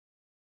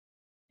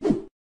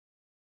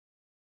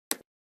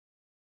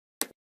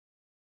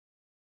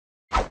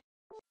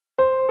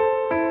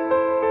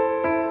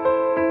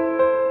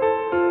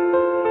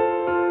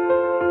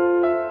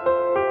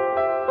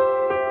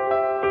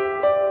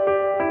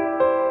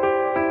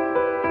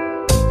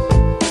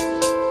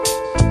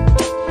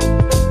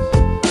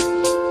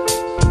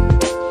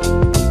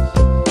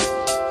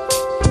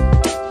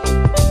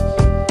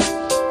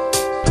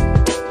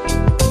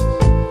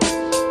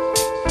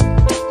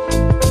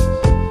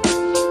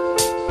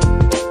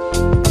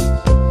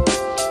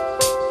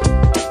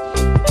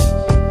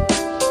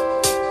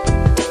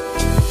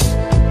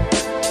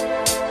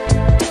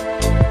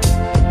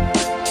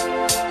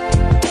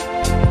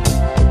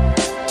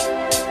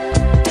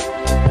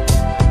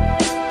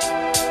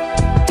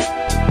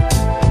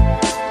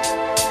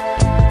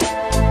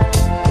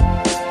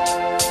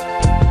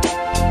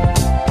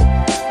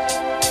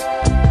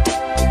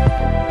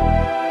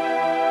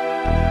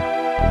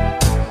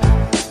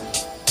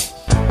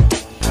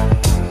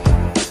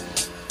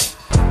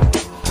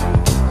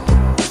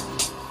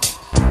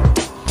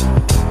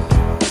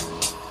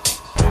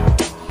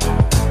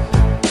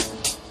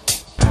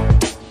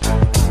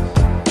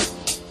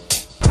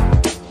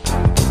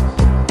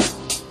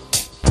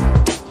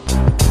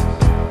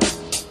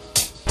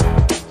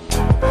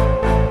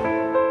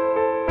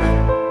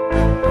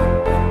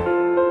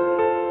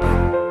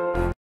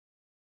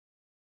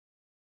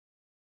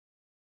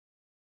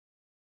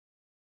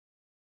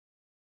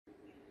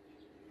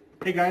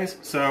Hey guys,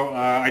 so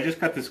I just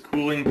got this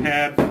cooling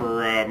pad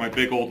for my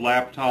big old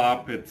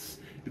laptop. It's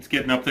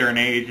getting up there in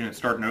age and it's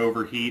starting to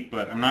overheat,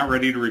 but I'm not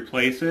ready to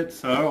replace it,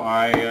 so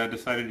I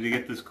decided to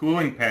get this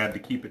cooling pad to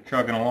keep it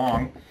chugging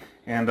along.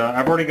 And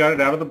I've already got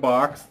it out of the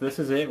box. This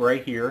is it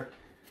right here.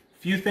 A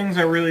few things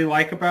I really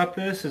like about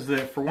this is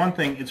that, for one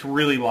thing, it's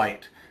really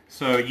light.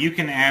 So you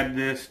can add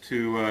this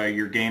to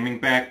your gaming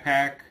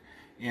backpack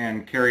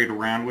and carry it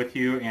around with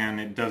you,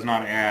 and it does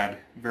not add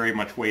very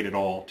much weight at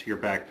all to your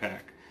backpack.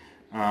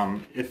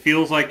 It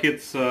feels like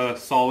it's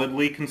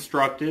solidly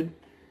constructed.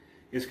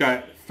 It's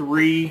got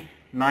 3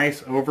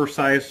 nice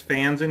oversized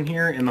fans in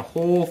here, and the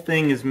whole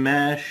thing is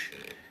mesh.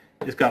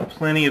 It's got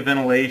plenty of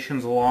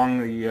ventilations along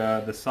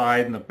the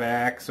side and the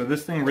back, so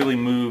this thing really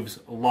moves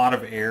a lot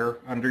of air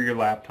under your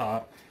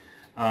laptop.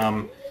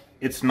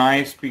 It's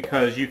nice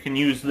because you can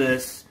use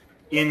this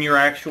in your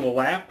actual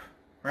lap,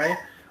 right?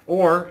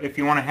 Or if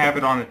you want to have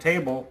it on the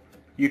table,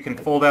 you can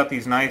fold out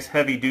these nice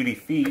heavy-duty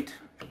feet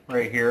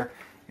right here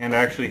and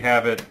actually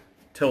have it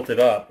tilted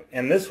up.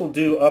 And this will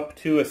do up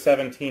to a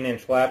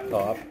 17-inch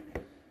laptop.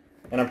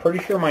 And I'm pretty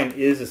sure mine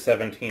is a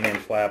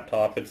 17-inch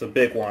laptop. It's a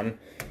big one,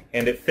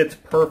 and it fits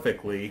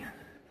perfectly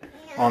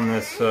on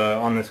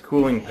this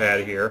cooling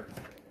pad here.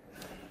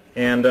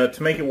 And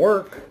to make it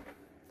work,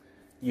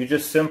 you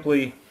just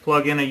simply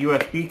plug in a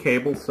USB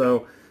cable.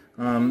 So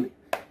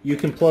you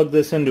can plug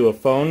this into a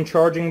phone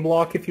charging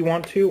block if you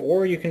want to,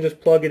 or you can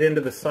just plug it into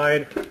the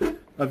side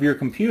of your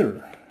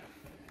computer,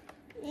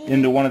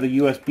 into one of the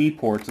USB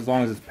ports, as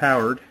long as it's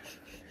powered.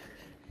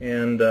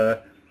 And I'm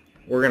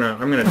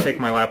gonna take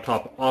my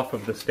laptop off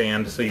of the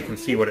stand so you can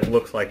see what it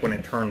looks like when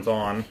it turns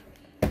on.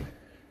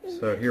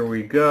 So here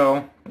we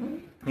go.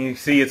 You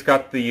see it's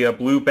got the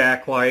blue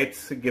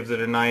backlights. It gives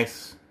it a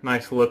nice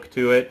look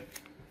to it.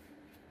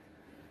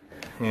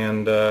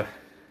 And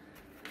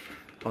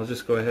I'll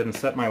just go ahead and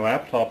set my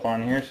laptop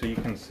on here so you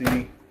can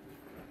see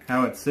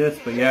how it sits.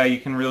 But yeah, you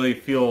can really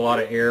feel a lot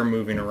of air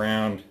moving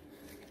around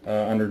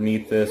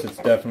underneath this. It's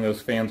definitely,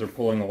 those fans are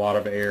pulling a lot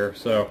of air.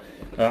 So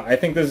I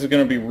think this is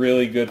going to be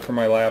really good for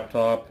my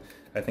laptop.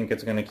 I think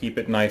it's going to keep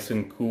it nice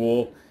and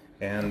cool,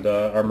 and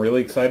I'm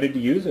really excited to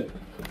use it.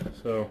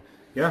 So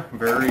yeah,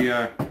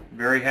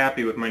 very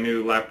happy with my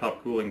new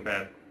laptop cooling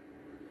pad.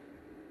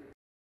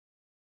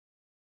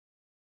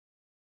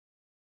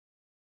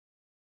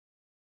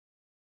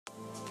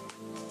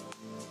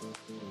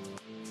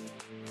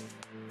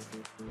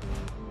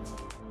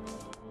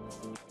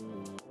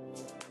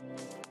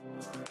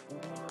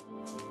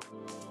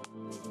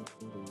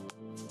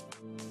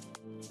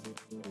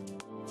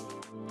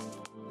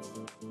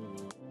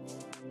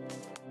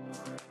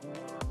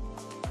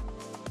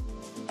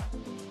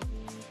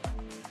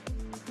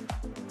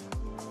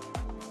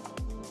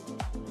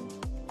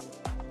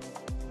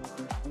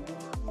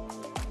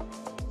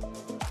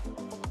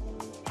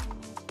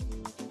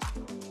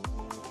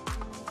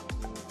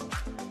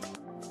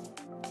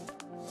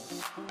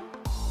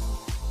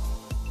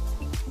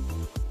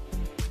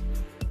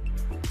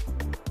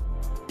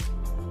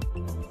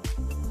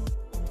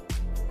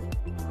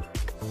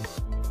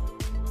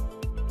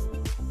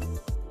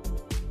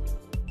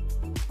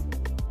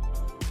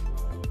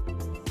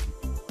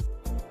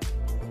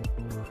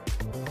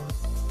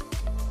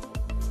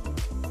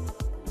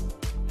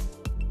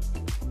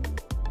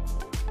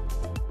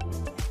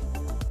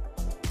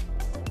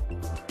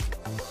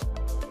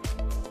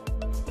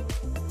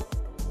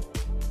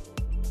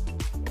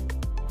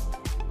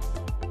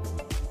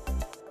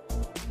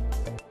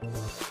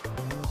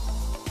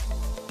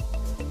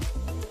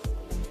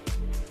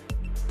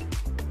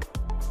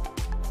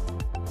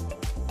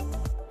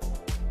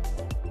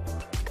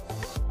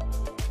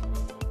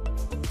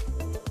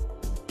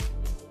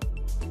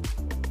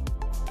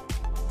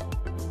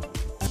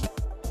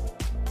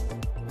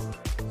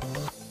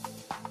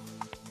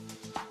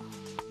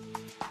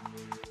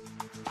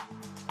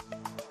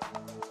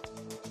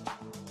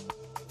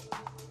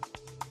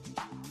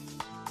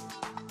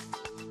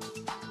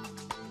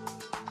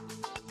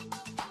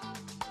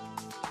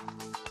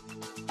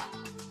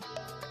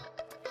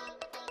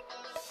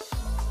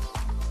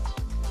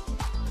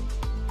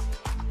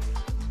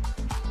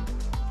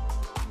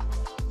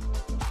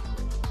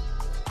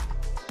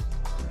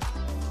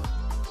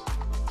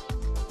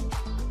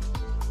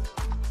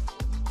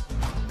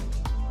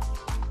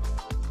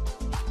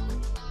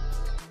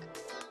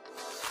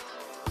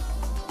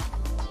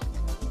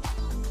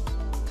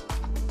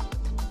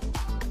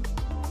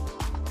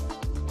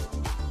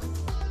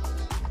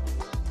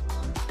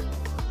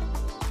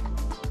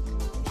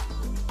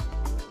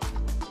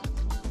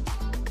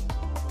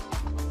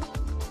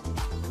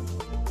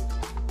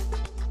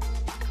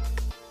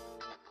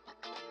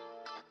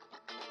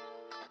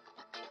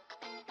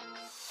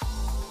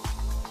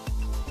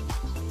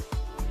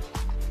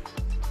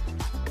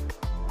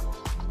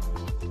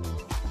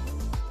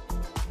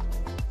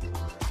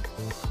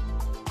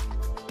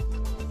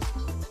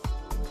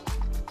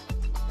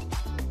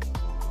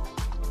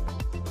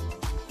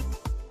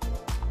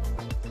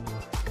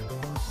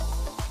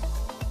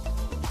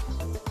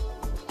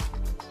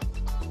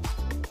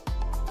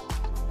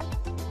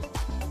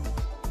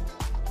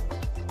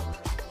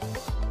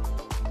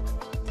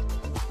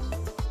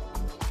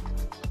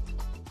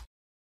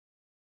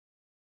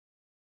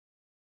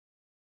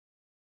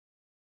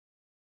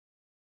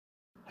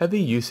 Heavy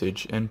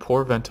usage and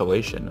poor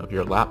ventilation of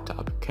your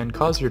laptop can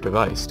cause your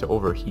device to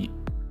overheat.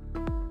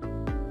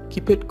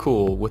 Keep it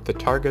cool with the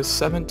Targus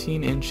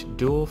 17-inch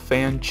dual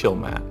fan chill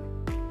mat.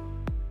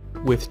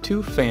 With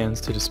 2 fans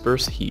to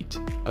disperse heat,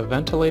 a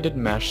ventilated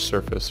mesh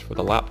surface for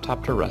the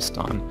laptop to rest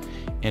on,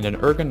 and an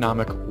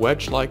ergonomic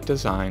wedge-like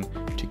design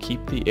to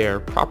keep the air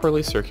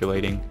properly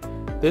circulating,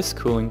 this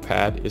cooling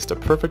pad is the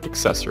perfect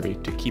accessory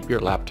to keep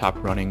your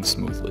laptop running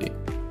smoothly.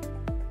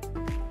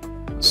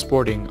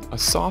 Sporting a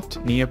soft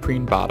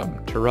neoprene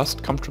bottom to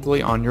rest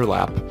comfortably on your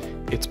lap,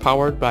 it's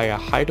powered by a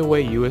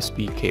hideaway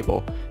USB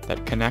cable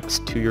that connects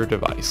to your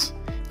device.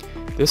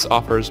 This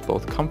offers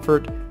both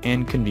comfort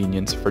and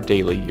convenience for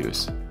daily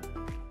use.